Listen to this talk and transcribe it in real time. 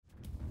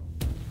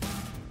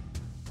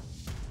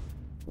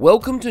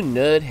Welcome to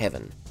Nerd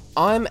Heaven.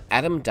 I'm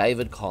Adam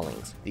David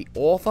Collins, the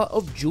author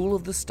of Jewel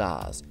of the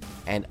Stars,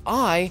 and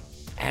I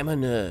am a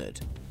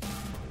nerd.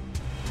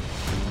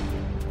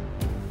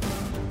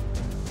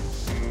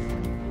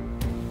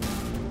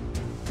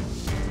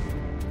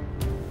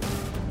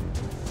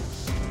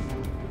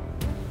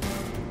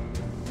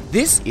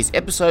 This is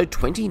episode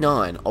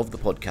 29 of the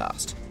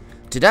podcast.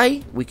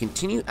 Today, we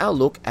continue our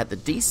look at the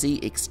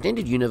DC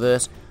Extended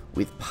Universe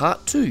with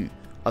part 2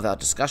 of our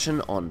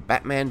discussion on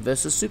Batman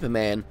vs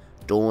Superman: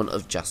 Dawn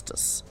of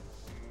Justice.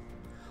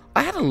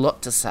 I had a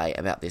lot to say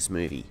about this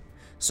movie,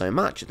 so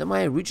much that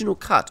my original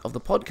cut of the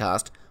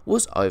podcast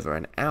was over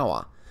an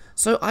hour,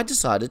 so I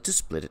decided to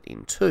split it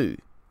in two.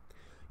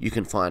 You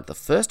can find the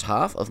first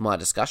half of my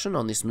discussion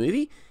on this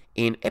movie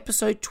in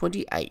episode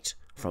 28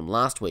 from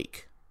last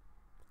week.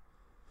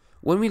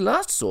 When we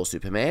last saw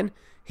Superman,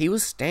 he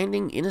was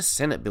standing in a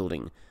Senate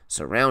building,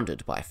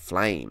 surrounded by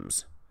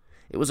flames.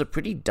 It was a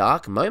pretty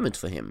dark moment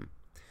for him.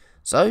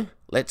 So,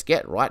 let's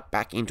get right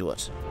back into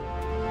it.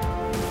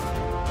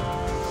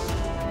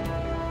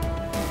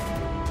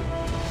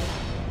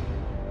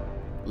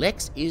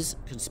 Lex is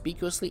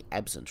conspicuously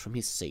absent from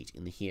his seat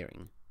in the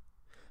hearing.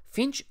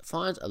 Finch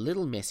finds a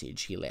little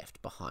message he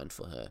left behind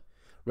for her,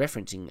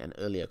 referencing an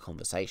earlier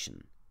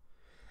conversation.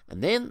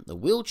 And then the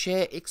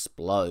wheelchair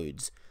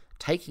explodes,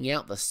 taking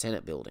out the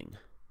Senate building.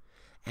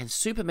 And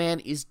Superman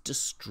is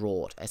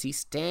distraught as he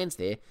stands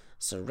there,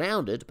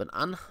 surrounded but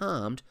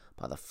unharmed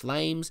by the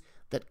flames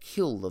that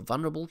kill the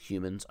vulnerable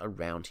humans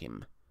around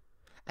him.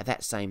 At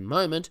that same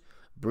moment,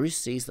 Bruce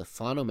sees the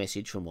final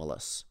message from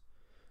Wallace.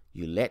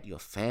 You let your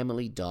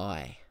family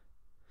die.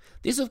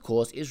 This, of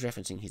course, is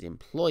referencing his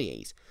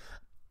employees.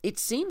 It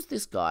seems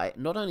this guy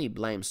not only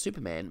blames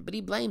Superman, but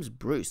he blames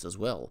Bruce as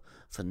well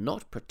for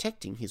not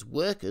protecting his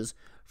workers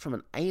from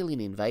an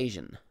alien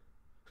invasion.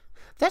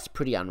 That's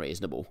pretty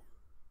unreasonable.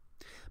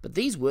 But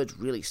these words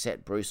really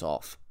set Bruce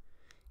off.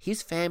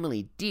 His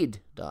family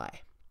did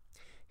die.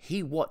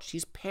 He watched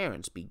his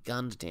parents be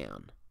gunned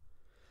down.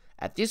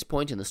 At this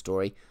point in the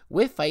story,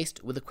 we're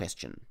faced with a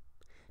question.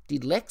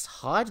 Did Lex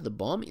hide the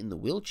bomb in the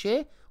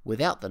wheelchair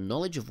without the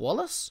knowledge of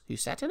Wallace, who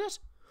sat in it?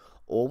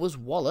 Or was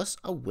Wallace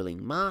a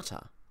willing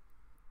martyr?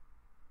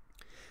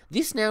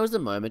 This now is the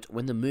moment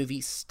when the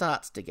movie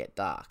starts to get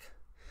dark.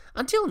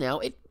 Until now,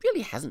 it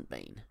really hasn't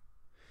been.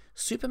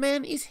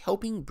 Superman is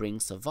helping bring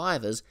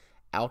survivors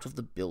out of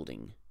the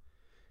building.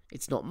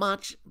 It's not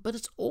much, but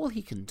it's all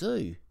he can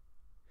do.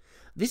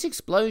 This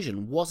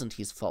explosion wasn't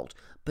his fault,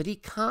 but he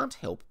can't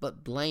help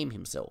but blame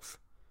himself.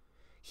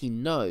 He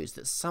knows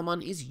that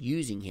someone is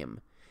using him,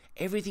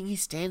 everything he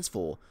stands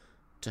for,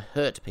 to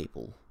hurt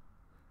people.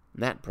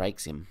 And that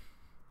breaks him.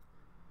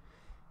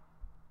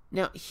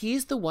 Now,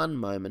 here's the one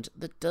moment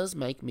that does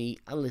make me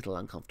a little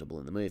uncomfortable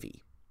in the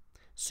movie.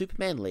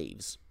 Superman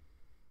leaves.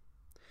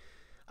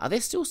 Are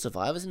there still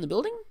survivors in the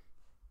building?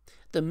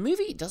 The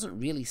movie doesn't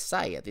really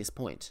say at this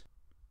point.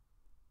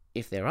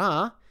 If there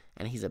are,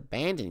 and he's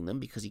abandoning them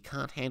because he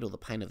can't handle the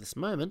pain of this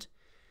moment,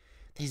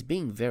 then he's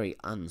being very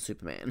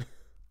un-Superman.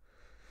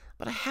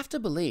 But I have to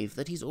believe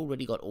that he's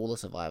already got all the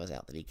survivors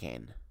out that he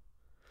can.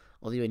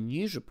 Although a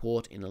news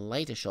report in a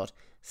later shot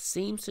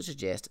seems to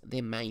suggest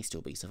there may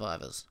still be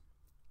survivors.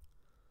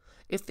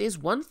 If there's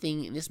one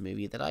thing in this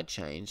movie that I'd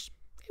change,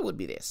 it would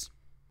be this.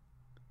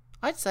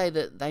 I'd say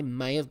that they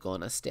may have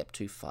gone a step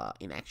too far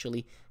in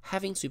actually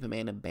having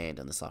Superman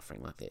abandon the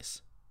suffering like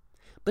this.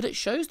 But it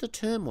shows the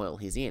turmoil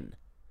he's in.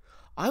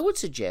 I would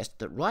suggest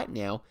that right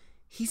now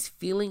he's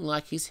feeling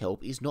like his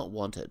help is not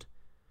wanted,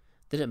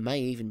 that it may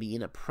even be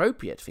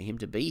inappropriate for him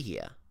to be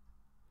here.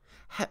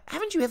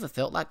 Haven't you ever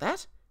felt like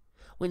that?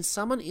 When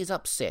someone is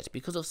upset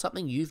because of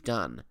something you've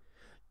done,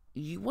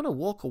 you want to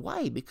walk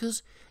away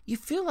because you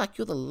feel like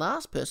you're the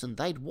last person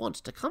they'd want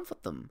to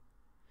comfort them.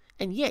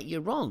 And yet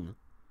you're wrong.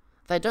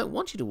 They don't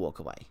want you to walk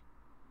away.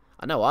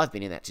 I know I've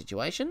been in that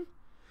situation,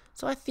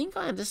 so I think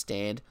I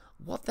understand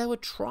what they were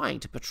trying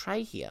to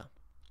portray here.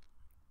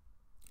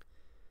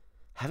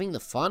 Having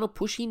the final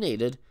push he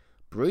needed,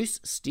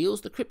 Bruce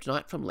steals the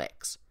kryptonite from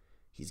Lex.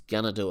 He's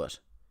gonna do it.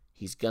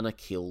 He's gonna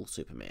kill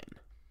Superman.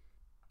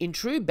 In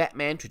true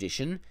Batman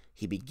tradition,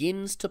 he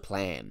begins to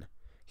plan.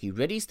 He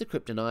readies the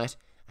kryptonite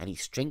and he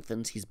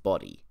strengthens his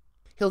body.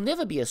 He'll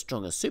never be as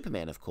strong as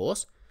Superman, of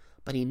course,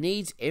 but he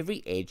needs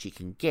every edge he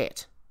can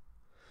get.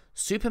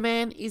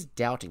 Superman is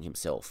doubting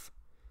himself.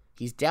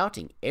 He's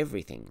doubting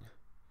everything.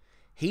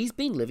 He's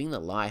been living the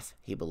life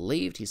he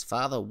believed his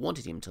father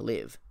wanted him to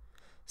live,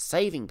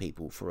 saving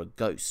people for a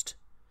ghost.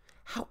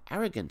 How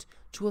arrogant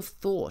to have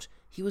thought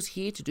he was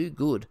here to do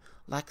good,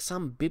 like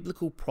some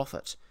biblical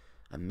prophet,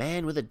 a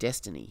man with a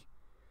destiny.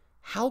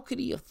 How could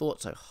he have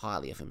thought so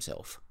highly of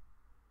himself?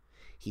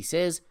 He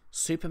says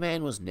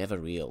Superman was never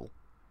real.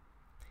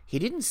 He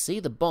didn't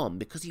see the bomb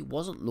because he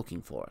wasn't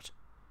looking for it.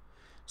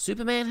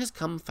 Superman has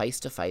come face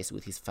to face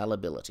with his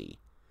fallibility,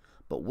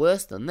 but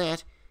worse than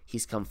that,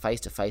 he's come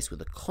face to face with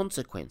the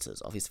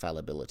consequences of his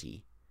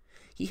fallibility.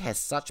 He has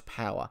such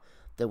power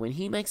that when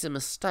he makes a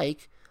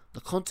mistake,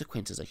 the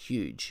consequences are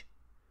huge.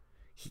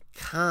 He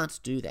can't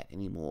do that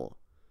anymore.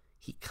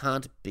 He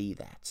can't be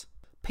that.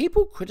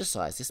 People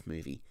criticize this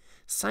movie,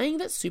 saying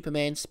that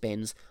Superman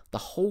spends the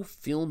whole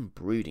film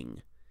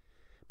brooding.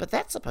 But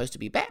that's supposed to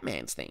be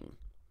Batman's thing.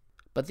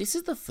 But this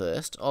is the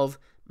first of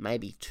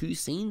maybe 2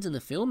 scenes in the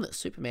film that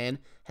Superman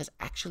has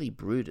actually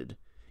brooded,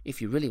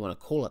 if you really want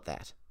to call it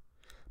that.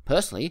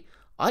 Personally,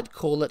 I'd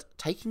call it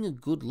taking a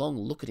good long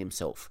look at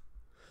himself,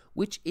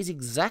 which is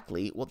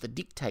exactly what the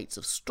dictates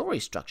of story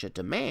structure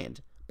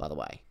demand, by the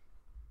way.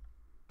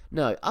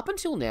 No, up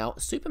until now,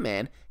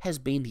 Superman has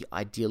been the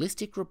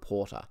idealistic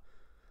reporter,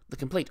 the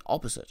complete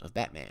opposite of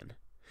Batman.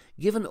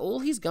 Given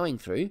all he's going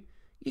through,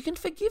 you can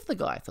forgive the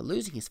guy for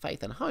losing his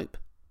faith and hope.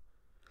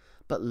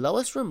 But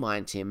Lois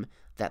reminds him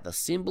that the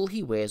symbol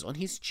he wears on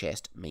his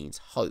chest means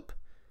hope.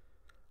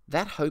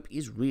 That hope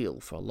is real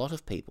for a lot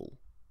of people.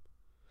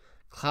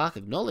 Clark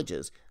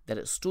acknowledges that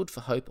it stood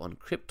for hope on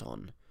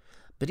Krypton,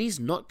 but he's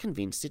not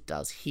convinced it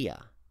does here.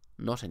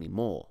 Not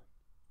anymore.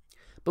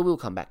 But we'll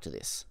come back to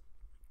this.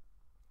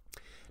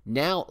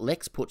 Now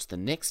Lex puts the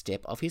next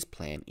step of his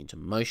plan into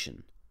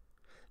motion.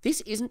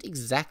 This isn't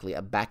exactly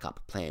a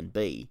backup plan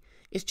B,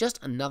 it's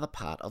just another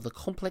part of the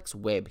complex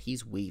web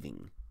he's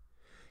weaving.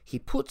 He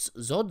puts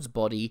Zod's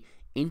body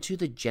into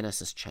the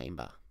Genesis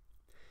chamber.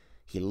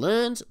 He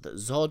learns that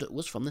Zod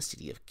was from the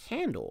city of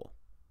Kandor.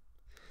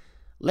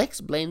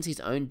 Lex blends his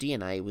own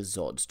DNA with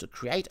Zod's to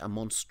create a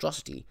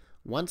monstrosity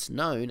once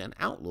known and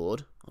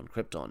outlawed on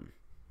Krypton.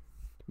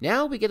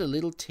 Now we get a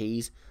little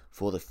tease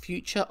for the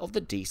future of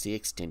the DC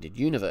Extended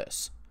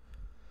Universe.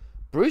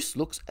 Bruce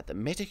looks at the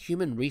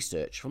metahuman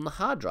research from the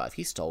hard drive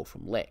he stole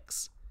from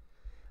Lex.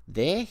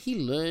 There he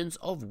learns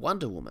of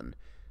Wonder Woman,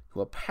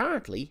 who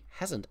apparently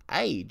hasn't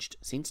aged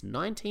since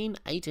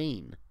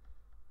 1918.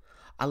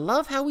 I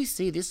love how we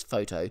see this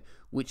photo,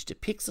 which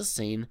depicts a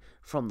scene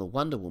from the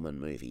Wonder Woman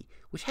movie,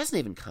 which hasn't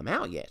even come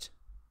out yet.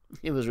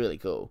 It was really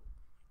cool.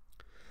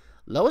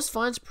 Lois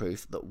finds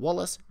proof that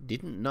Wallace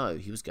didn't know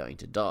he was going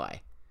to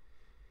die.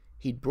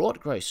 He'd brought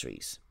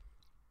groceries.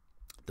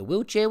 The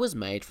wheelchair was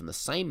made from the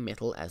same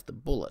metal as the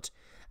bullet,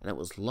 and it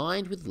was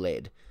lined with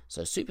lead,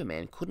 so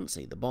Superman couldn't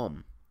see the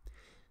bomb.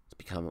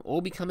 It's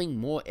all becoming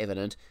more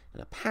evident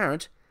and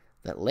apparent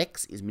that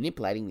Lex is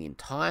manipulating the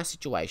entire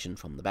situation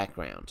from the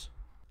background.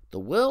 The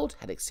world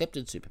had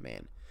accepted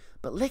Superman,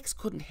 but Lex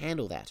couldn't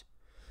handle that,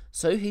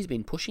 so he's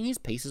been pushing his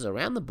pieces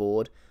around the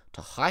board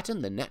to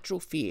heighten the natural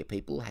fear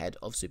people had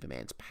of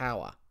Superman's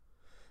power.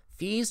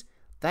 Fears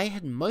they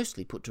had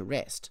mostly put to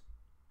rest,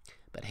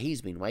 but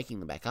he's been waking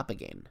them back up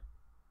again.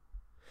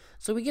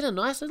 So we get a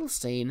nice little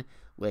scene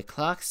where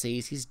Clark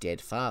sees his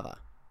dead father.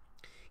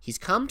 He's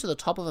come to the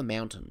top of a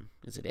mountain.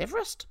 Is it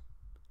Everest?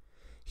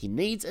 He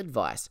needs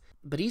advice,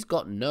 but he's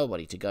got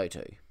nobody to go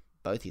to.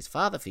 Both his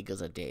father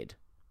figures are dead.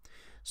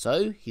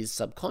 So his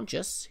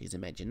subconscious, his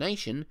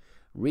imagination,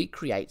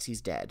 recreates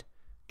his dad,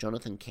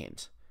 Jonathan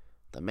Kent,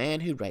 the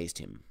man who raised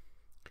him,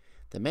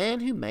 the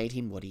man who made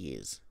him what he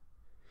is,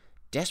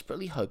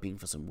 desperately hoping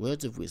for some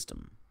words of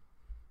wisdom.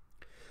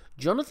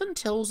 Jonathan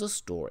tells a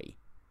story,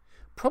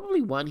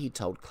 probably one he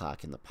told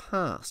Clark in the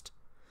past,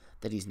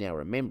 that he's now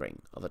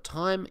remembering, of a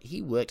time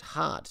he worked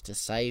hard to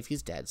save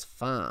his dad's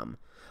farm,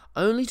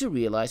 only to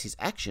realise his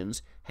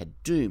actions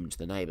had doomed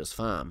the neighbour's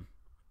farm.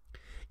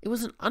 It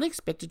was an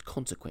unexpected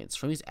consequence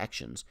from his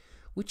actions,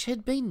 which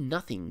had been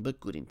nothing but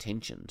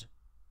good-intentioned.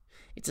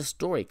 It's a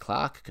story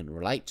Clark can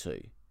relate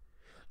to.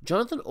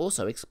 Jonathan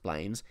also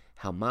explains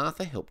how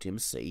Martha helped him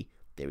see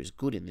there is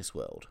good in this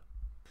world.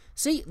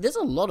 See, there's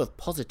a lot of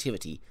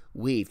positivity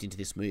weaved into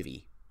this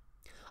movie.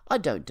 I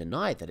don't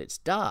deny that it's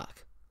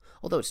dark,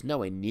 although it's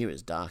nowhere near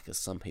as dark as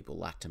some people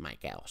like to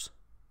make out.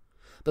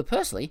 But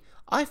personally,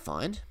 I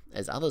find,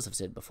 as others have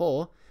said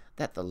before,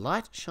 that the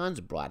light shines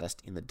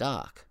brightest in the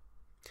dark.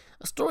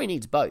 A story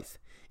needs both.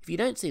 If you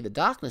don't see the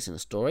darkness in a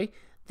story,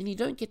 then you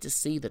don't get to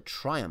see the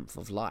triumph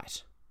of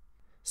light.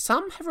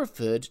 Some have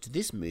referred to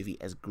this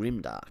movie as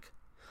grimdark.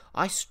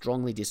 I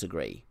strongly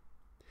disagree.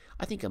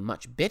 I think a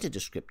much better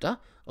descriptor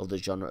of the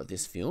genre of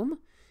this film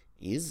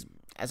is,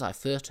 as I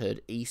first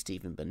heard E.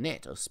 Stephen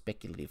Burnett of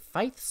Speculative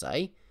Faith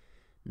say,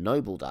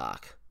 noble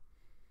dark.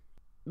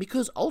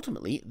 Because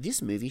ultimately,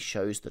 this movie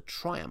shows the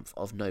triumph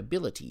of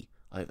nobility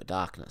over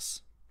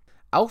darkness.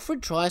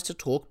 Alfred tries to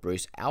talk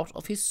Bruce out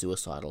of his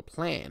suicidal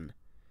plan.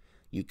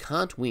 You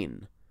can't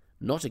win,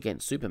 not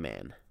against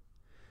Superman.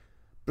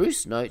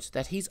 Bruce notes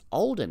that he's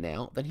older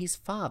now than his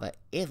father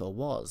ever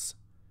was.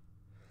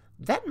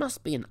 That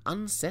must be an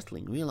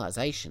unsettling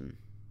realization.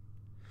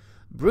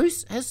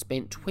 Bruce has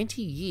spent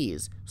 20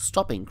 years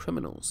stopping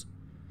criminals,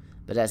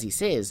 but as he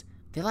says,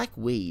 they're like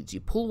weeds.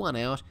 You pull one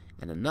out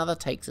and another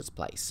takes its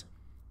place.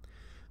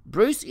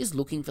 Bruce is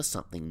looking for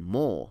something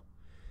more.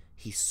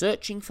 He's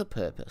searching for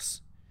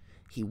purpose.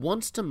 He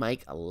wants to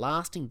make a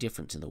lasting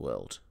difference in the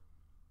world.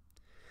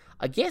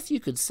 I guess you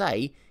could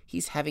say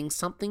he's having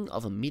something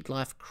of a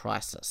midlife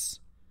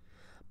crisis.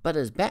 But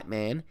as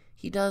Batman,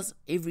 he does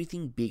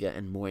everything bigger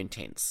and more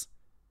intense.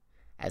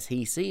 As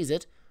he sees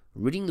it,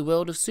 ridding the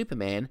world of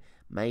Superman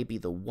may be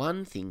the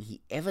one thing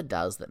he ever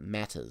does that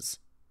matters.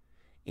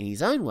 In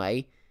his own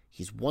way,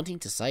 he's wanting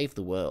to save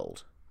the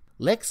world.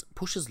 Lex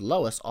pushes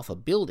Lois off a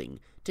building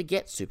to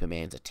get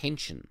Superman's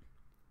attention.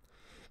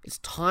 It's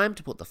time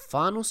to put the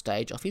final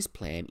stage of his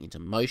plan into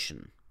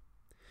motion.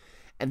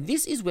 And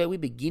this is where we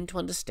begin to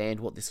understand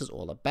what this is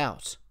all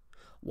about,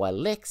 why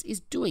Lex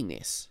is doing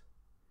this.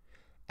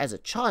 As a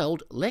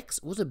child, Lex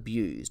was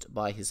abused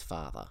by his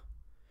father.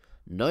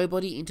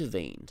 Nobody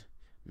intervened.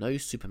 No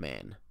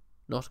Superman.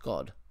 Not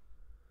God.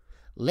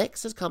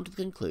 Lex has come to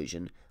the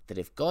conclusion that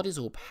if God is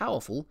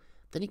all-powerful,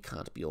 then he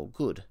can't be all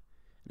good.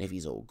 And if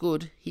he's all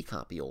good, he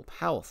can't be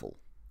all-powerful.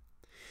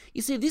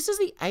 You see, this is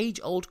the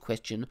age-old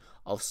question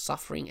of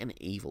suffering and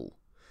evil,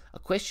 a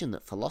question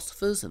that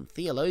philosophers and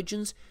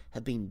theologians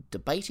have been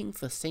debating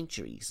for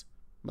centuries,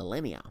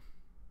 millennia.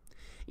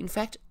 In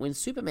fact, when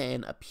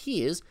Superman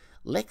appears,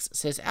 Lex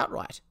says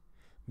outright,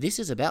 this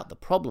is about the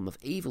problem of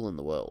evil in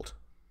the world.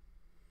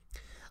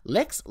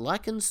 Lex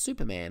likens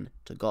Superman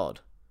to God,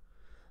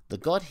 the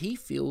God he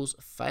feels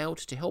failed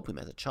to help him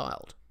as a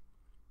child.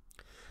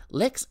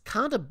 Lex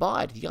can't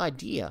abide the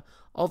idea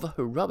of a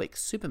heroic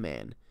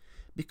Superman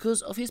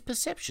because of his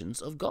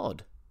perceptions of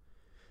God.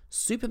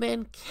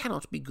 Superman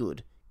cannot be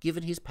good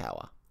given his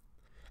power,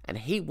 and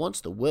he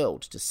wants the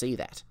world to see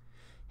that.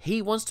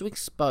 He wants to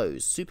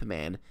expose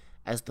Superman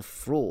as the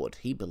fraud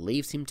he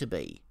believes him to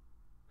be.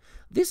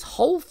 This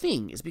whole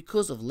thing is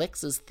because of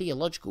Lex's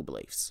theological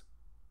beliefs.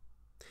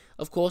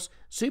 Of course,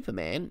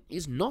 Superman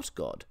is not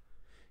God.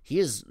 He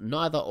is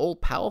neither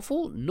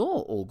all-powerful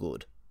nor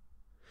all-good.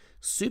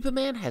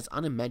 Superman has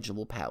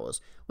unimaginable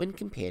powers when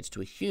compared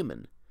to a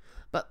human,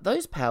 but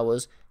those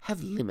powers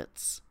have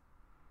limits.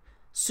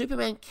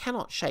 Superman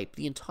cannot shape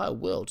the entire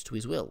world to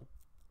his will.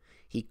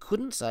 He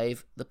couldn't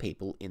save the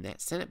people in that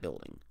Senate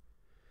building.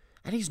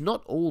 And he's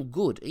not all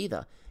good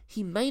either.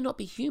 He may not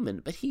be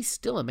human, but he's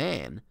still a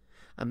man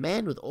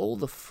with all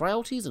the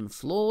frailties and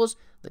flaws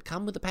that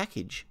come with the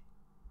package.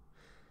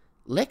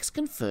 Lex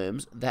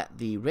confirms that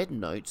the red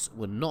notes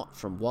were not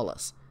from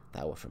Wallace,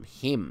 they were from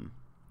him.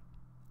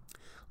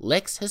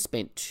 Lex has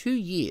spent 2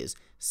 years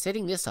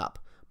setting this up,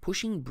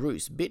 pushing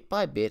Bruce bit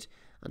by bit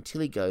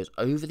until he goes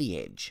over the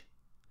edge.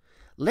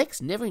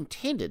 Lex never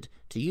intended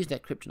to use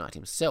that kryptonite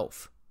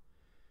himself.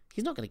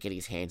 He's not going to get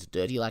his hands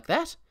dirty like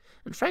that,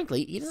 and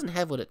frankly, he doesn't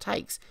have what it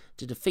takes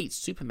to defeat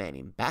Superman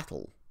in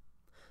battle.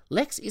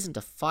 Lex isn't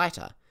a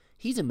fighter,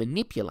 he's a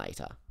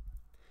manipulator.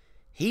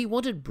 He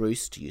wanted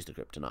Bruce to use the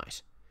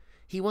kryptonite.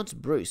 He wants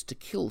Bruce to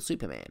kill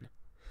Superman.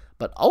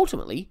 But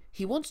ultimately,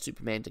 he wants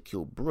Superman to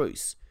kill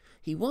Bruce.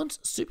 He wants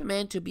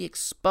Superman to be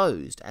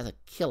exposed as a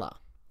killer.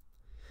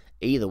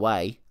 Either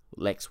way,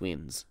 Lex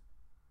wins.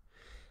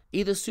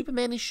 Either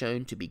Superman is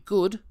shown to be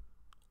good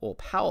or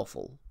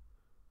powerful,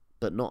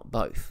 but not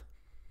both.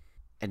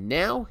 And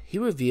now he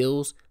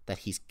reveals that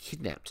he's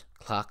kidnapped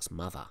Clark's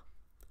mother.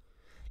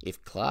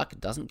 If Clark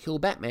doesn't kill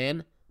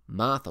Batman,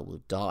 Martha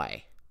will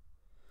die.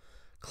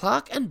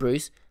 Clark and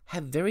Bruce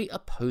have very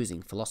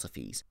opposing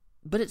philosophies,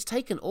 but it's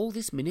taken all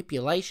this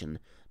manipulation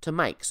to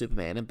make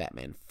Superman and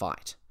Batman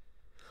fight.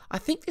 I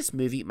think this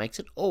movie makes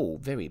it all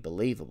very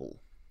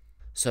believable.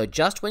 So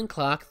just when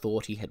Clark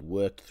thought he had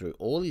worked through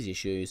all his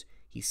issues,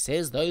 he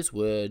says those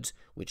words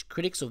which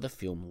critics of the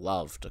film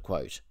love to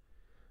quote,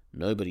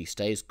 "Nobody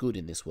stays good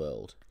in this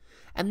world."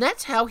 And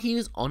that's how he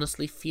is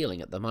honestly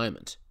feeling at the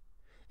moment.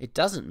 It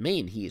doesn't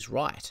mean he is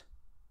right.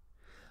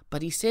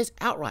 But he says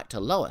outright to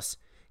Lois,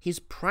 his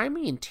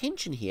primary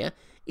intention here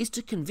is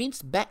to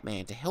convince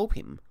Batman to help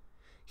him.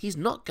 He's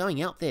not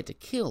going out there to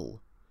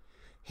kill.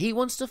 He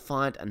wants to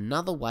find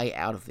another way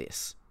out of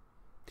this.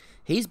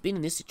 He's been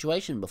in this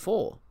situation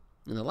before.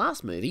 In the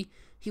last movie,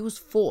 he was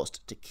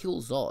forced to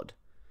kill Zod,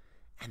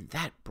 and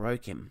that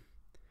broke him.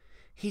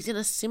 He's in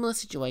a similar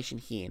situation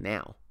here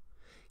now.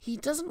 He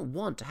doesn't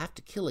want to have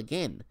to kill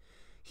again.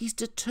 He's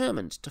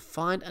determined to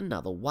find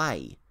another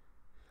way.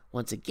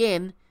 Once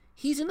again,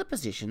 he's in the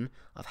position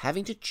of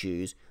having to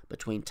choose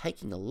between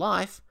taking a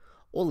life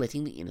or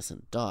letting the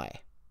innocent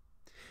die.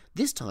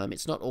 This time,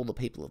 it's not all the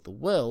people of the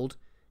world,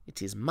 it's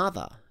his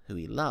mother, who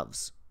he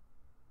loves.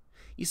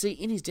 You see,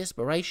 in his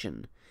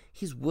desperation,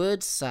 his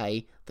words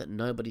say that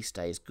nobody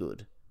stays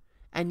good,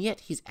 and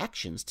yet his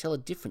actions tell a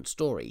different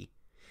story.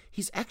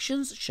 His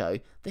actions show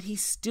that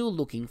he's still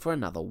looking for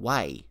another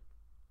way.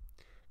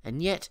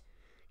 And yet,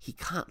 he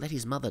can't let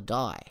his mother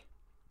die.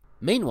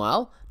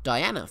 Meanwhile,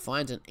 Diana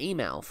finds an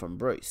email from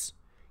Bruce.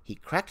 He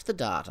cracked the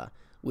data,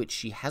 which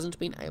she hasn't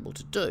been able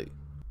to do.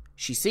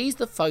 She sees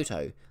the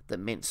photo that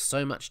meant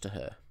so much to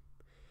her.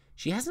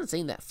 She hasn't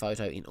seen that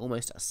photo in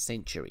almost a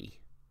century.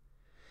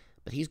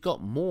 But he's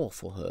got more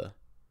for her.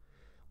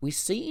 We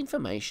see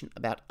information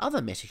about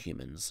other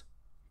metahumans,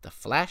 the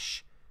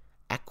Flash,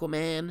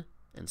 Aquaman,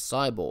 and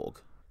Cyborg.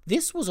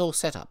 This was all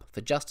set up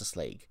for Justice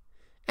League,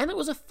 and it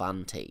was a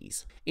fun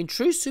tease. In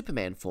true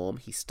Superman form,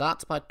 he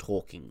starts by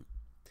talking.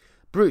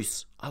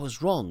 "Bruce, I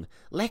was wrong.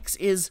 Lex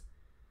is..."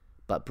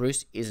 But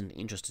Bruce isn't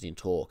interested in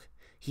talk.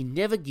 He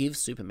never gives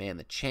Superman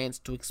the chance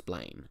to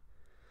explain.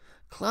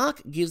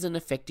 Clark gives an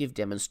effective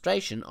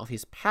demonstration of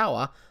his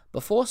power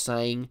before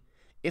saying,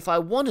 "If I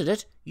wanted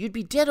it, you'd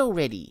be dead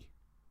already."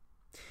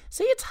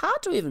 See, it's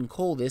hard to even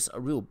call this a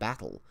real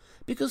battle,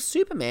 because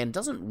Superman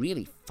doesn't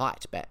really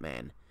fight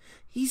Batman.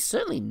 He's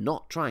certainly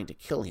not trying to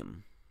kill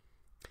him.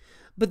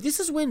 But this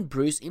is when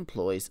Bruce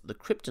employs the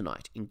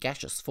kryptonite in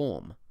gaseous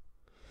form.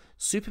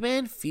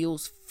 Superman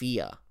feels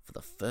fear for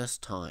the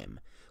first time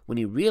when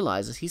he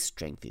realizes his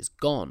strength is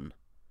gone.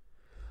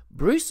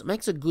 Bruce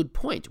makes a good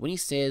point when he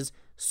says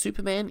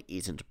Superman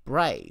isn't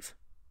brave.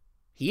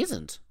 He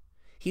isn't.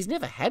 He's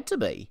never had to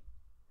be.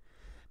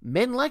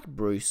 Men like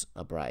Bruce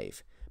are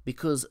brave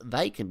because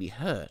they can be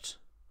hurt.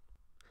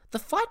 The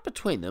fight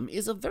between them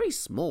is a very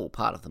small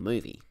part of the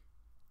movie.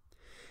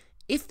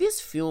 If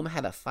this film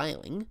had a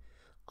failing,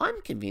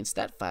 I'm convinced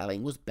that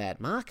failing was bad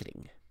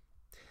marketing.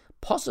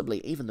 Possibly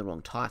even the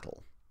wrong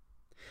title.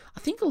 I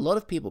think a lot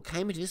of people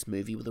came into this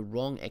movie with the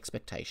wrong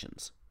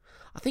expectations.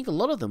 I think a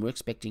lot of them were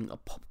expecting a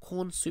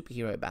popcorn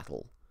superhero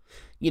battle.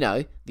 You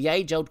know, the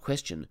age-old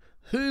question,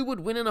 who would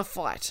win in a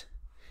fight?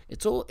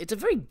 It's a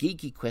very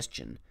geeky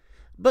question,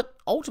 but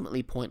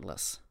ultimately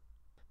pointless.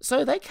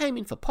 So they came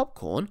in for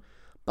popcorn,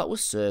 but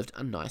was served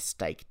a nice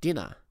steak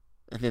dinner.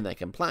 And then they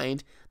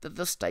complained that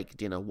the steak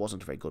dinner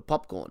wasn't very good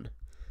popcorn.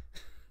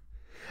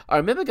 I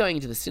remember going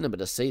into the cinema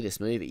to see this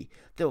movie.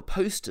 There were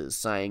posters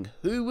saying,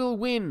 who will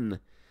win?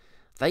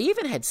 They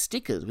even had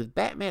stickers with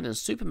Batman and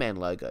Superman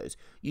logos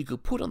you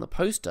could put on the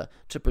poster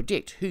to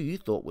predict who you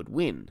thought would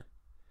win.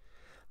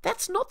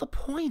 That's not the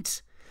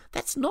point.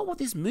 That's not what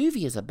this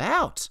movie is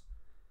about.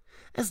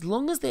 As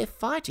long as they're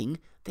fighting,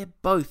 they're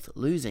both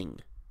losing.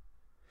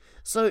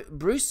 So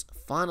Bruce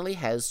finally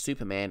has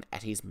Superman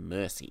at his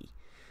mercy.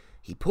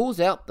 He pulls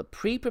out the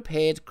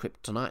pre-prepared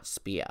kryptonite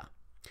spear.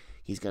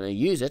 He's going to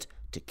use it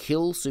to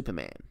kill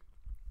Superman.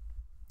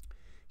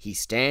 He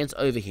stands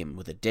over him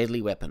with a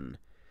deadly weapon,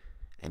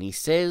 and he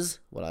says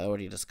what I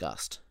already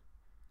discussed.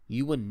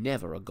 You were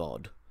never a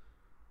god.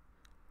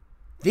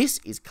 This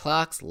is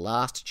Clark's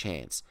last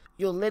chance.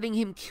 You're letting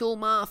him kill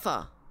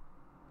Martha.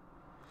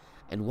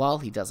 And while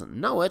he doesn't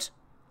know it,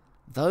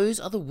 those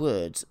are the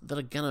words that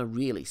are gonna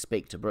really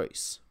speak to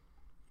Bruce.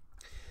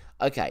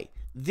 Okay,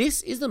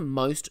 this is the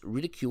most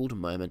ridiculed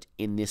moment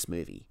in this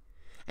movie,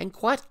 and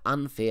quite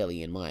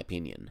unfairly in my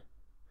opinion.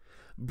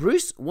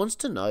 Bruce wants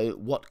to know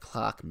what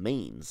Clark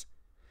means.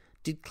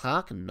 Did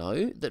Clark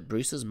know that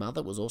Bruce's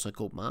mother was also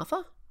called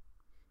Martha?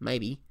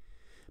 Maybe.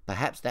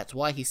 Perhaps that's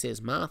why he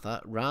says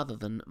Martha rather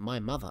than my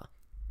mother.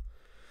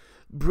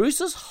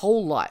 Bruce's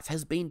whole life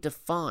has been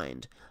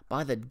defined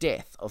by the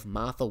death of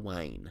Martha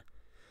Wayne.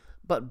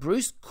 But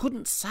Bruce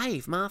couldn't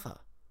save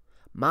Martha.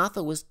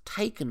 Martha was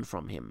taken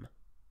from him.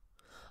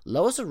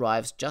 Lois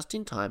arrives just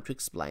in time to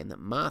explain that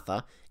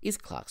Martha is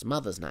Clark's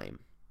mother's name.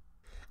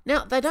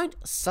 Now, they don't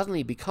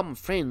suddenly become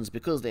friends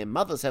because their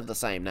mothers have the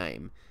same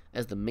name,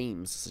 as the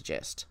memes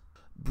suggest.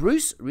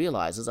 Bruce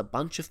realizes a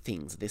bunch of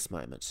things at this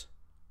moment.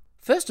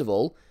 First of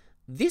all,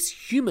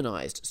 this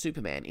humanized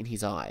Superman in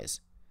his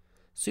eyes.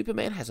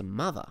 Superman has a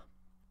mother,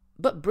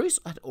 but Bruce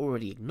had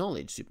already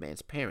acknowledged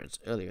Superman's parents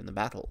earlier in the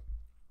battle.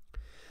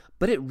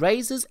 But it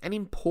raises an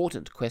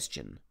important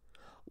question.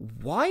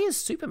 Why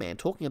is Superman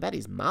talking about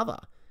his mother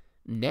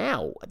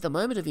now, at the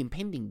moment of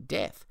impending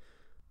death?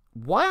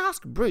 Why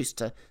ask Bruce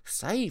to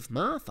save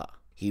Martha?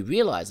 He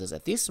realizes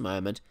at this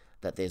moment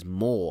that there's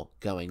more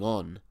going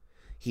on.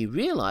 He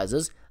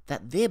realizes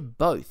that they're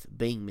both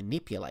being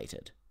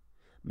manipulated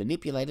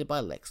by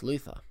Lex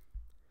Luthor.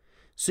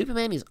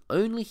 Superman is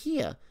only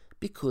here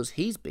because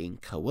he's being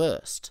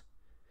coerced.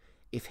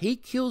 If he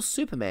kills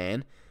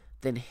Superman,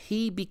 then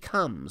he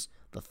becomes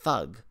the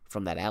thug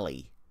from that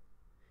alley.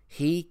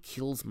 He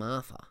kills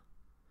Martha.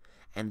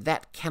 And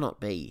that cannot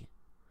be.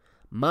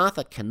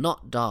 Martha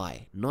cannot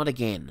die, not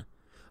again.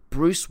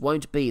 Bruce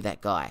won't be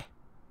that guy.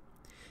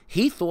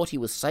 He thought he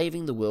was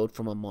saving the world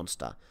from a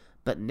monster,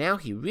 but now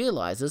he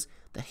realizes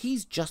that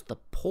he's just the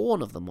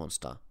pawn of the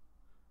monster,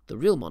 the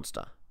real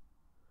monster.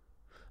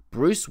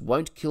 Bruce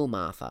won't kill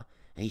Martha,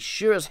 and he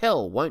sure as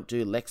hell won't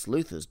do Lex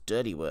Luthor's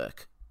dirty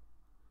work.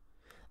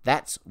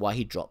 That's why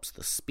he drops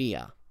the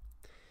spear.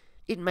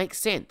 It makes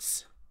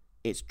sense.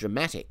 It's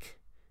dramatic.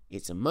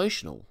 It's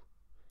emotional.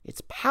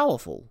 It's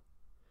powerful.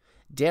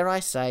 Dare I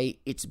say,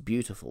 it's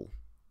beautiful.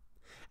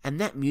 And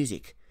that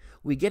music,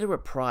 we get a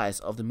reprise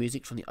of the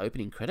music from the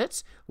opening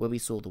credits where we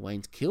saw the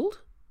Waynes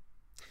killed.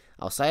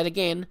 I'll say it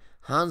again,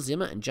 Hans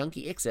Zimmer and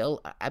Junkie XL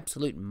are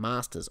absolute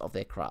masters of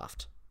their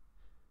craft.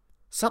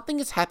 Something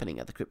is happening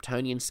at the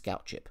Kryptonian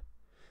scout ship.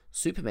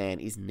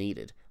 Superman is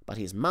needed, but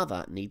his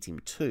mother needs him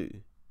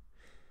too.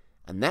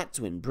 And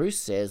that's when Bruce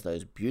says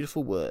those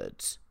beautiful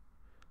words,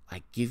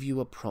 I give you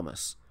a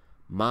promise,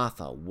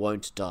 Martha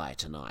won't die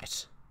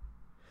tonight.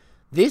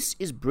 This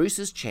is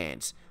Bruce's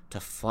chance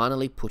to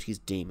finally put his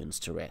demons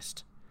to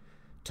rest.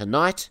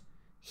 Tonight,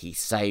 he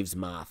saves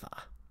Martha.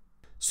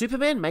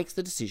 Superman makes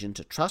the decision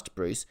to trust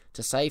Bruce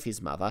to save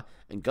his mother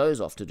and goes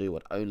off to do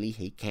what only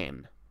he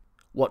can.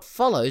 What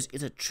follows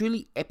is a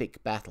truly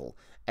epic battle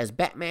as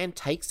Batman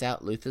takes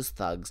out Luthor's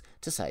thugs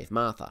to save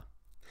Martha.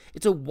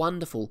 It's a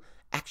wonderful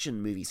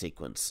action movie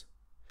sequence.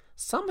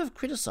 Some have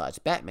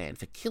criticised Batman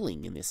for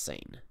killing in this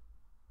scene.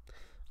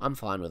 I'm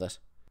fine with it.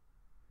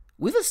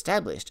 We've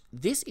established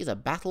this is a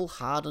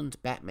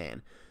battle-hardened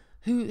Batman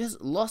who has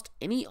lost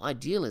any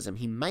idealism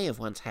he may have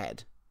once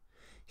had.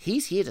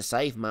 He's here to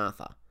save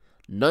Martha.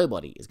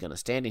 Nobody is going to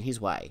stand in his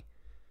way.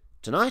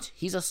 Tonight,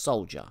 he's a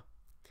soldier.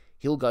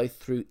 He'll go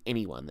through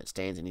anyone that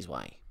stands in his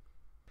way.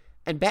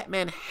 And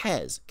Batman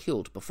has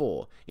killed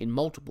before in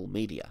multiple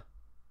media.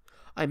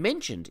 I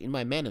mentioned in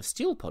my Man of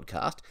Steel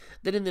podcast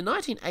that in the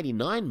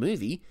 1989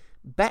 movie,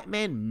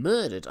 Batman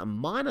murdered a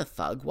minor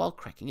thug while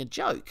cracking a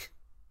joke.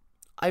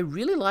 I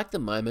really like the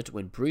moment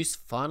when Bruce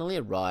finally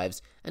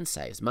arrives and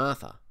saves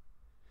Martha.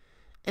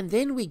 And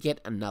then we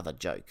get another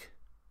joke.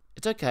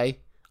 It's okay,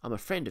 I'm a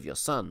friend of your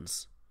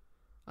son's.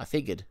 I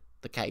figured,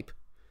 the cape.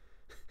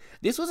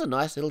 This was a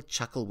nice little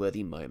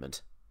chuckle-worthy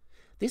moment.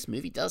 This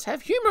movie does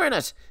have humour in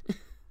it!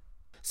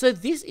 So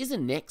this is the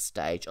next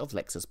stage of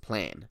Lex's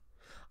plan.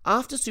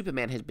 After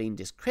Superman has been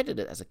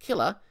discredited as a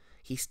killer,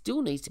 he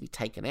still needs to be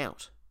taken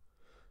out.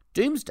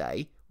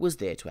 Doomsday was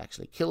there to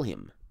actually kill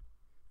him.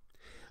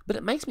 But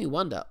it makes me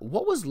wonder,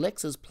 what was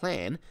Lex's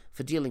plan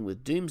for dealing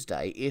with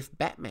Doomsday if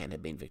Batman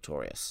had been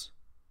victorious?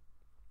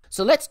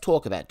 So let's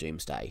talk about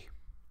Doomsday.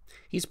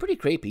 He's pretty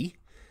creepy.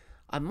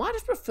 I might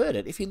have preferred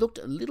it if he looked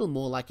a little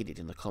more like he did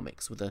in the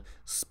comics, with a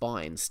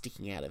spine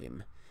sticking out of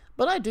him.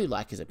 But I do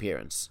like his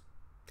appearance.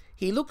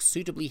 He looks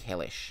suitably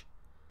hellish.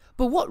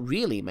 But what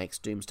really makes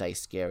Doomsday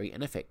scary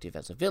and effective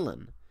as a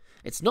villain?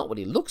 It's not what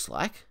he looks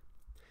like.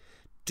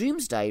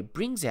 Doomsday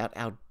brings out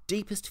our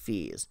deepest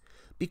fears,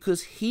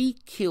 because he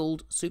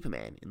killed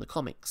Superman in the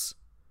comics.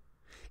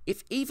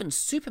 If even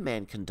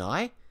Superman can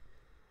die,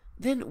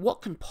 then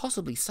what can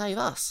possibly save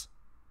us?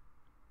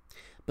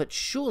 But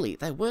surely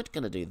they weren't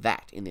going to do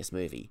that in this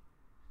movie.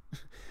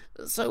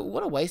 So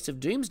what a waste of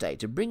Doomsday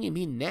to bring him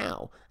in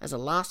now as a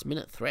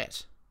last-minute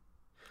threat.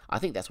 I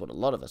think that's what a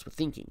lot of us were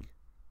thinking.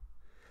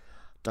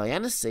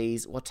 Diana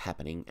sees what's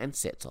happening and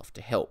sets off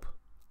to help.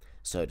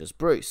 So does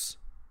Bruce.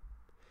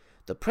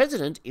 The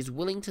President is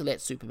willing to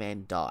let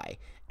Superman die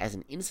as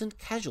an innocent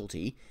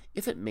casualty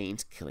if it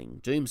means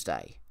killing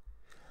Doomsday.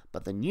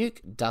 But the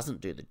nuke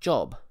doesn't do the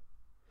job.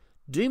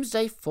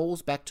 Doomsday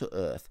falls back to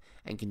Earth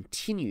and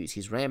continues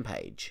his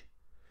rampage,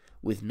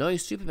 with no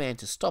Superman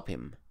to stop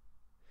him.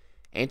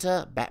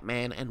 Enter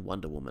Batman and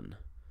Wonder Woman.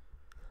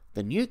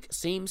 The nuke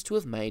seems to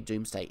have made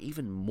Doomsday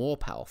even more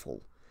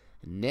powerful,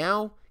 and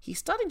now he's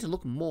starting to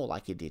look more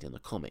like he did in the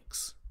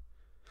comics.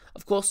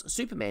 Of course,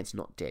 Superman's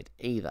not dead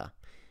either.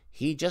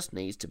 He just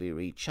needs to be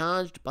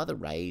recharged by the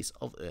rays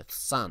of Earth's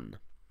sun.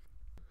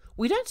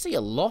 We don't see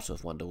a lot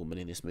of Wonder Woman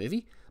in this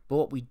movie, but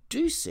what we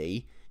do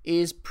see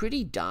is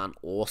pretty darn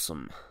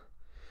awesome.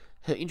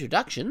 Her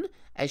introduction,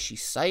 as she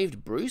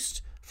saved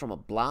Bruce from a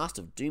blast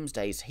of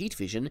Doomsday's heat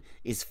vision,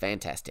 is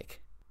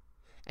fantastic.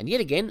 And yet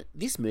again,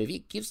 this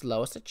movie gives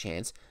Lois a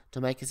chance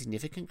to make a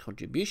significant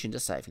contribution to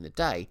saving the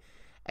day,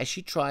 as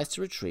she tries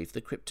to retrieve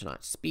the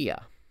kryptonite spear.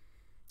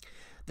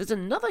 There's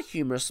another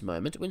humorous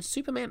moment when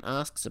Superman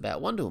asks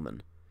about Wonder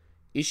Woman.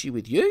 Is she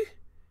with you?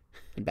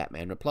 And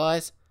Batman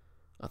replies,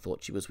 I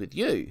thought she was with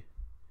you.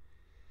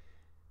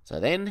 So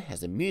then,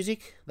 as the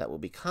music that will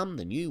become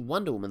the new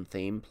Wonder Woman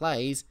theme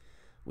plays,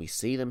 we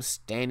see them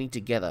standing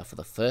together for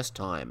the first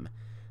time,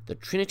 the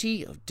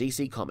Trinity of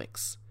DC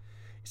Comics.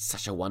 It's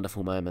such a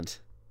wonderful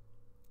moment.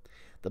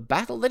 The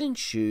battle that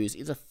ensues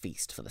is a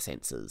feast for the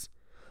senses.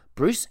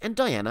 Bruce and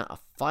Diana are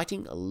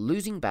fighting a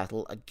losing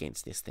battle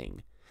against this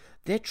thing.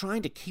 They're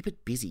trying to keep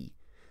it busy,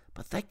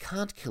 but they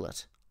can't kill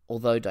it,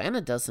 although Diana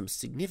does some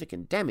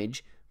significant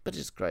damage, but it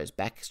just grows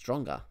back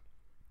stronger.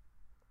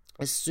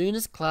 As soon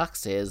as Clark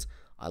says,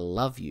 I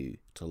love you,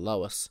 to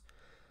Lois,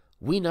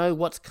 we know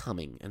what's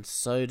coming, and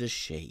so does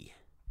she.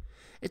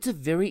 It's a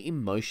very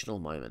emotional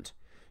moment.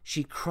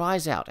 She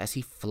cries out as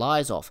he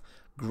flies off,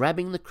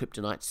 grabbing the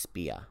kryptonite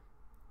spear.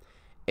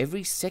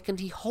 Every second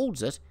he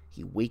holds it,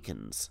 he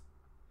weakens.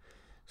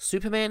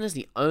 Superman is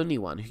the only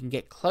one who can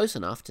get close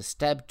enough to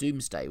stab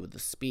Doomsday with the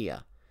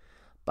spear,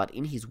 but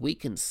in his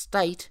weakened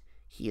state,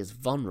 he is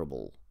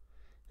vulnerable,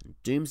 and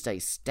Doomsday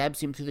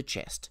stabs him through the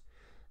chest,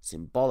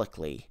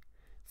 symbolically,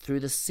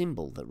 through the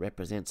symbol that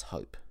represents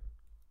hope.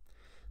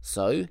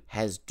 So,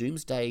 has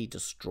Doomsday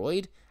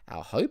destroyed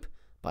our hope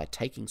by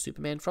taking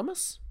Superman from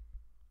us?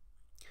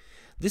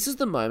 This is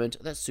the moment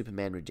that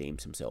Superman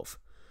redeems himself.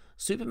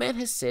 Superman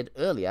has said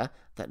earlier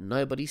that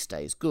nobody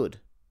stays good.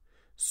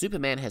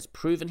 Superman has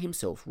proven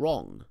himself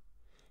wrong.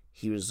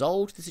 He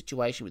resolved the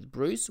situation with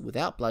Bruce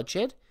without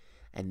bloodshed,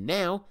 and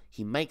now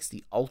he makes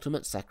the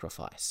ultimate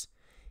sacrifice.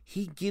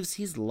 He gives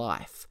his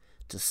life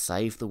to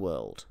save the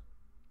world.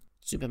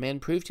 Superman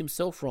proved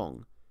himself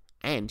wrong,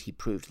 and he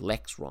proved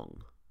Lex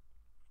wrong.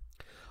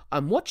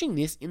 I'm watching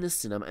this in the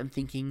cinema and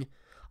thinking,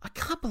 I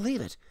can't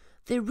believe it.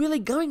 They're really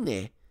going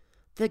there.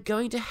 They're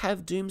going to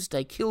have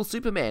Doomsday kill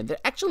Superman. They're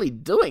actually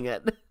doing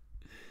it.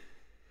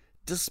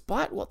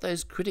 Despite what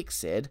those critics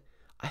said,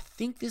 I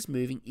think this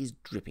movie is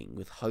dripping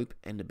with hope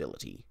and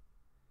ability.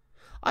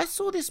 I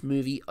saw this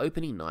movie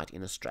opening night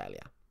in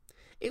Australia.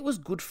 It was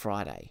Good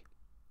Friday.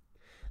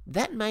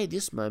 That made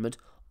this moment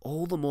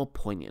all the more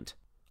poignant.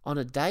 On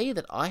a day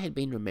that I had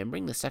been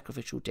remembering the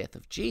sacrificial death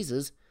of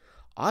Jesus,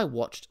 I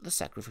watched the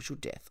sacrificial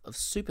death of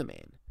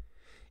Superman.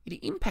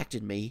 it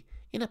impacted me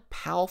in a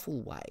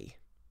powerful way.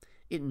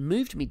 It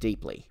moved me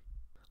deeply.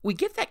 We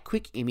get that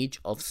quick image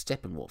of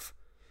Steppenwolf.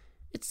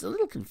 It's a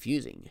little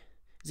confusing.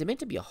 Is it meant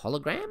to be a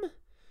hologram?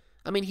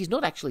 I mean, he's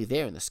not actually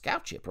there in the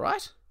scout ship,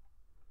 right?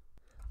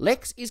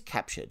 Lex is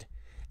captured,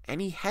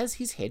 and he has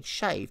his head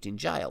shaved in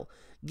jail,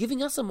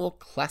 giving us a more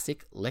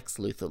classic Lex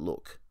Luthor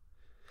look.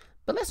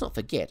 But let's not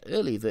forget,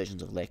 early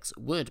versions of Lex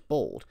weren't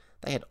bald,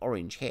 they had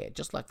orange hair,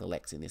 just like the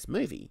Lex in this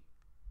movie.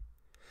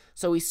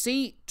 So we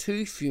see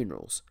two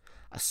funerals,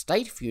 a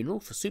state funeral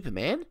for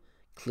Superman,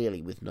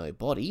 clearly with no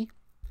body,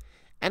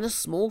 and a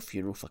small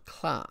funeral for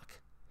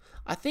Clark.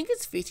 I think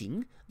it's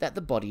fitting that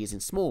the body is in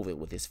Smallville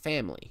with his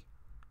family.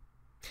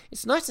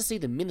 It's nice to see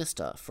the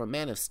minister from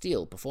Man of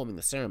Steel performing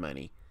the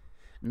ceremony.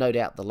 No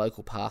doubt the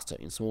local pastor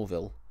in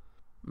Smallville.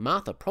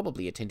 Martha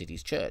probably attended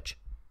his church.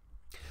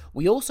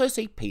 We also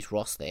see Pete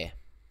Ross there.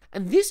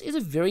 And this is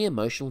a very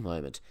emotional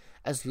moment,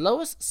 as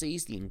Lois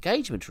sees the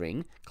engagement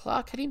ring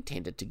Clark had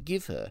intended to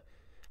give her,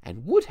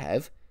 and would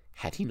have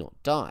had he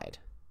not died.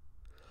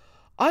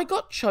 I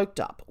got choked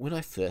up when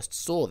I first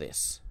saw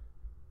this.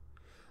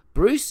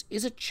 Bruce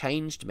is a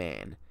changed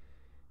man.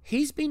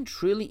 He's been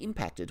truly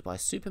impacted by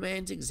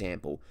Superman's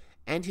example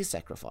and his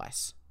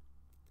sacrifice.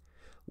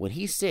 When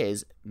he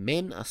says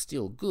men are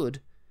still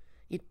good,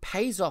 it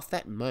pays off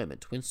that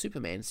moment when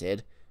Superman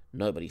said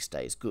nobody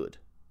stays good.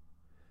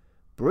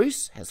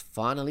 Bruce has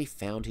finally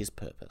found his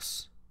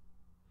purpose.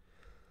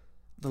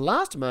 The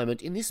last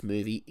moment in this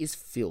movie is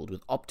filled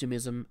with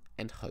optimism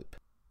and hope.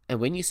 And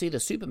when you see the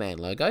Superman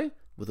logo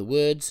with the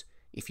words,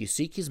 "If you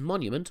seek his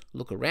monument,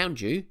 look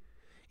around you,"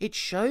 it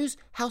shows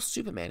how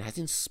Superman has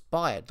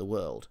inspired the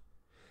world.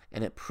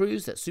 And it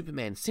proves that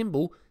Superman's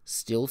symbol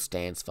still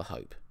stands for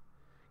hope.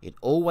 It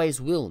always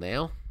will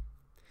now.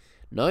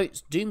 No,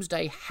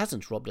 Doomsday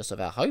hasn't robbed us of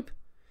our hope.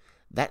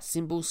 That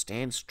symbol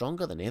stands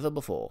stronger than ever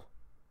before.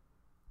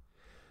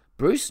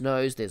 Bruce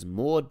knows there's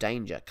more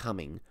danger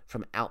coming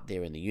from out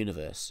there in the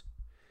universe.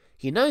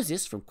 He knows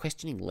this from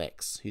questioning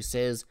Lex, who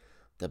says,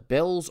 "The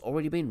bell's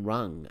already been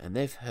rung and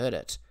they've heard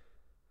it."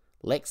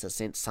 Lex has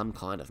sent some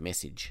kind of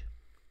message.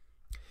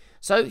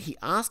 So he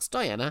asks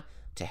Diana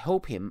to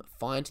help him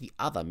find the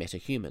other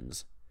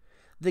metahumans.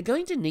 They're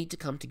going to need to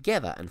come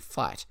together and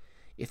fight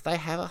if they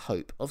have a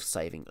hope of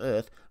saving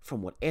Earth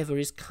from whatever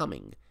is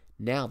coming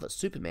now that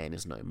Superman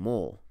is no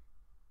more.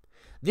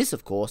 This,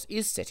 of course,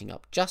 is setting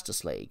up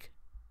Justice League.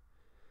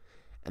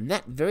 And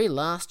that very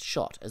last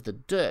shot as the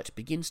dirt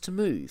begins to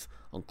move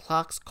on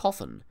Clark's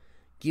coffin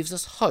gives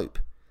us hope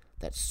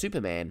that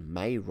Superman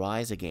may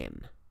rise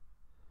again.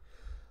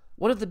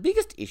 One of the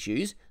biggest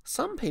issues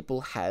some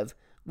people have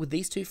with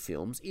these two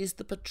films is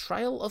the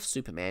portrayal of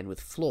Superman with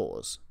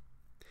flaws.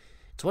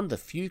 It's one of the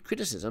few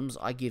criticisms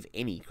I give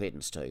any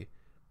credence to,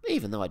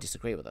 even though I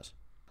disagree with it.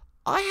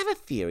 I have a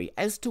theory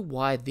as to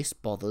why this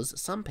bothers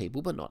some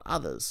people but not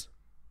others.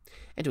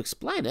 And to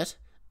explain it,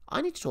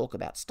 I need to talk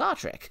about Star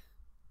Trek.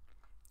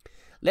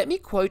 Let me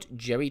quote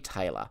Jerry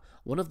Taylor,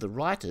 one of the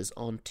writers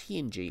on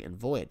TNG and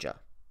Voyager.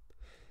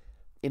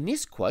 In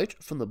this quote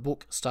from the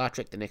book Star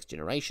Trek The Next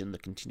Generation, The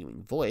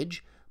Continuing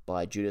Voyage,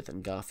 by Judith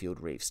and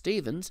Garfield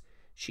Reeves-Stevens,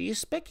 she is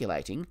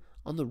speculating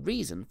on the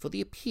reason for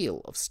the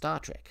appeal of Star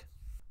Trek.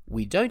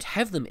 "We don't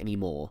have them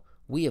anymore.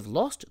 We have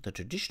lost the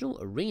traditional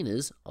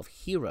arenas of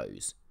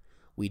heroes.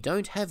 We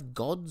don't have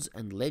gods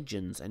and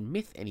legends and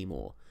myth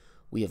anymore.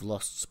 We have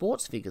lost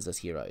sports figures as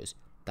heroes.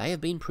 They have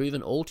been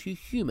proven all too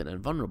human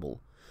and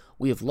vulnerable.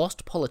 We have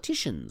lost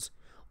politicians.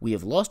 We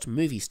have lost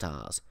movie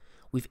stars.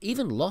 We've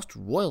even lost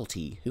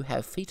royalty who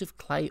have feet of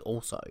clay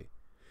also.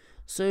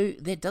 So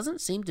there doesn't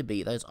seem to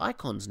be those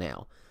icons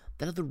now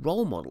that are the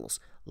role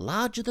models,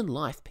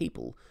 larger-than-life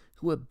people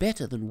who are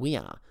better than we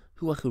are,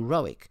 who are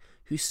heroic,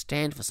 who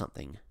stand for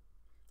something.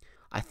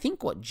 I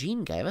think what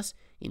Gene gave us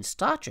in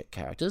Star Trek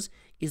characters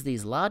is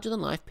these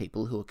larger-than-life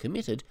people who are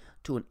committed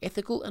to an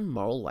ethical and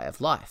moral way of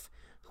life,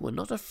 who are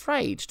not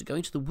afraid to go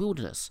into the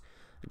wilderness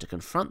and to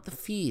confront the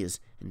fears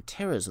and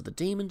terrors of the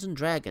demons and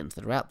dragons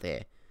that are out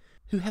there,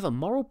 who have a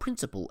moral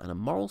principle and a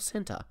moral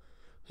centre,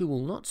 who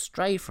will not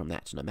stray from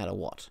that no matter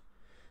what.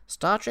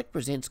 Star Trek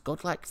presents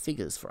godlike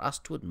figures for us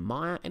to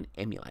admire and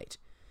emulate,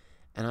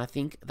 and I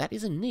think that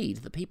is a need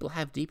that people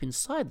have deep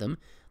inside them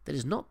that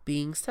is not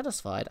being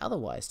satisfied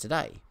otherwise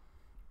today.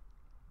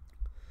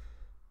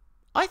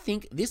 I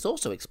think this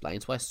also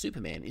explains why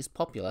Superman is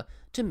popular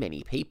to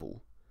many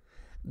people.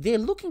 They're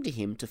looking to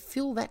him to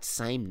fill that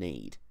same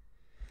need.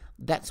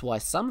 That's why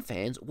some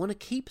fans want to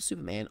keep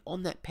Superman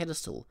on that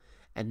pedestal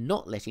and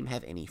not let him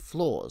have any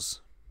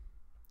flaws.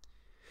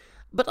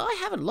 But I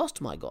haven't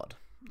lost my God.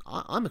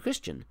 I'm a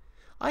Christian.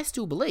 I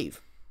still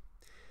believe.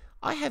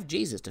 I have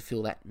Jesus to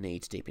fill that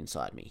need deep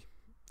inside me.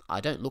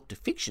 I don't look to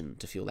fiction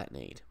to fill that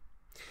need.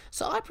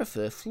 So I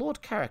prefer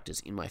flawed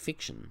characters in my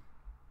fiction.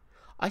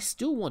 I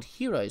still want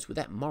heroes with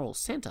that moral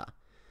centre,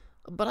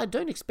 but I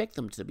don't expect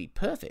them to be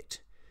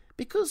perfect,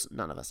 because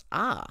none of us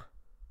are.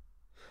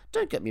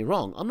 Don't get me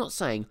wrong, I'm not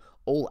saying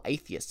all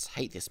atheists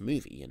hate this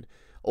movie and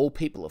all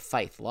people of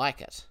faith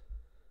like it.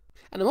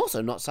 And I'm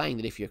also not saying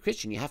that if you're a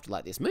Christian you have to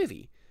like this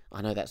movie.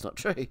 I know that's not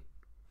true.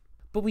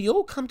 But we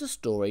all come to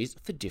stories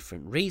for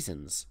different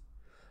reasons.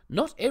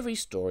 Not every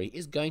story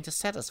is going to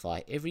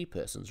satisfy every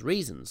person's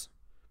reasons,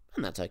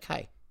 and that's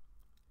okay.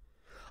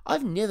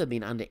 I've never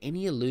been under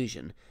any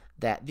illusion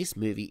that this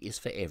movie is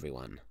for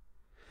everyone.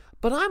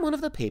 But I'm one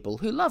of the people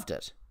who loved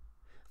it.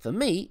 For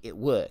me, it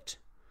worked.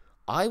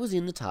 I was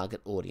in the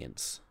target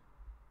audience.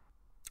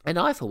 And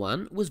I, for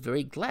one, was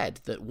very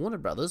glad that Warner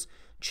Brothers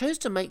chose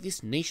to make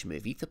this niche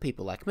movie for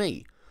people like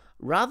me,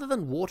 rather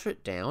than water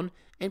it down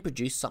and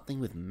produce something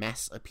with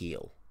mass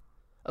appeal.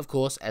 Of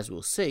course, as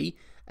we'll see,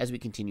 as we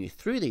continue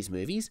through these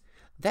movies,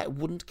 that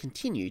wouldn't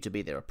continue to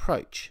be their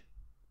approach.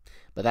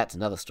 But that's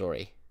another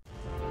story.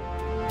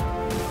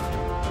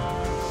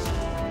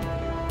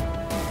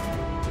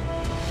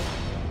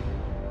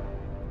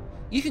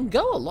 You can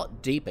go a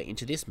lot deeper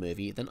into this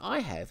movie than I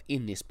have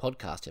in this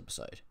podcast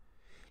episode.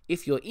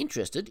 If you're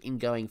interested in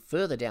going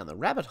further down the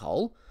rabbit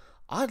hole,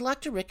 I'd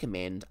like to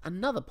recommend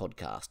another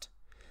podcast.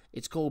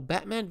 It's called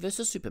Batman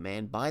vs.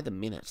 Superman by the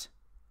Minute.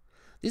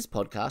 This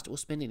podcast will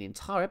spend an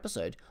entire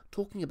episode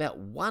talking about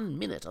 1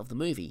 minute of the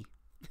movie.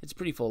 It's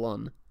pretty full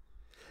on.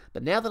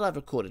 But now that I've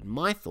recorded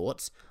my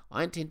thoughts,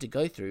 I intend to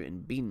go through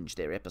and binge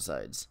their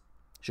episodes.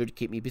 Should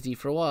keep me busy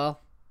for a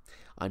while.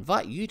 I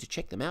invite you to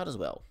check them out as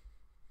well.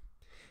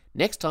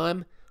 Next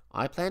time,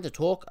 I plan to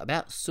talk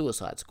about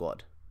Suicide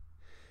Squad.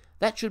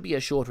 That should be a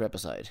shorter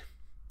episode.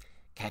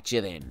 Catch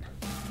you then.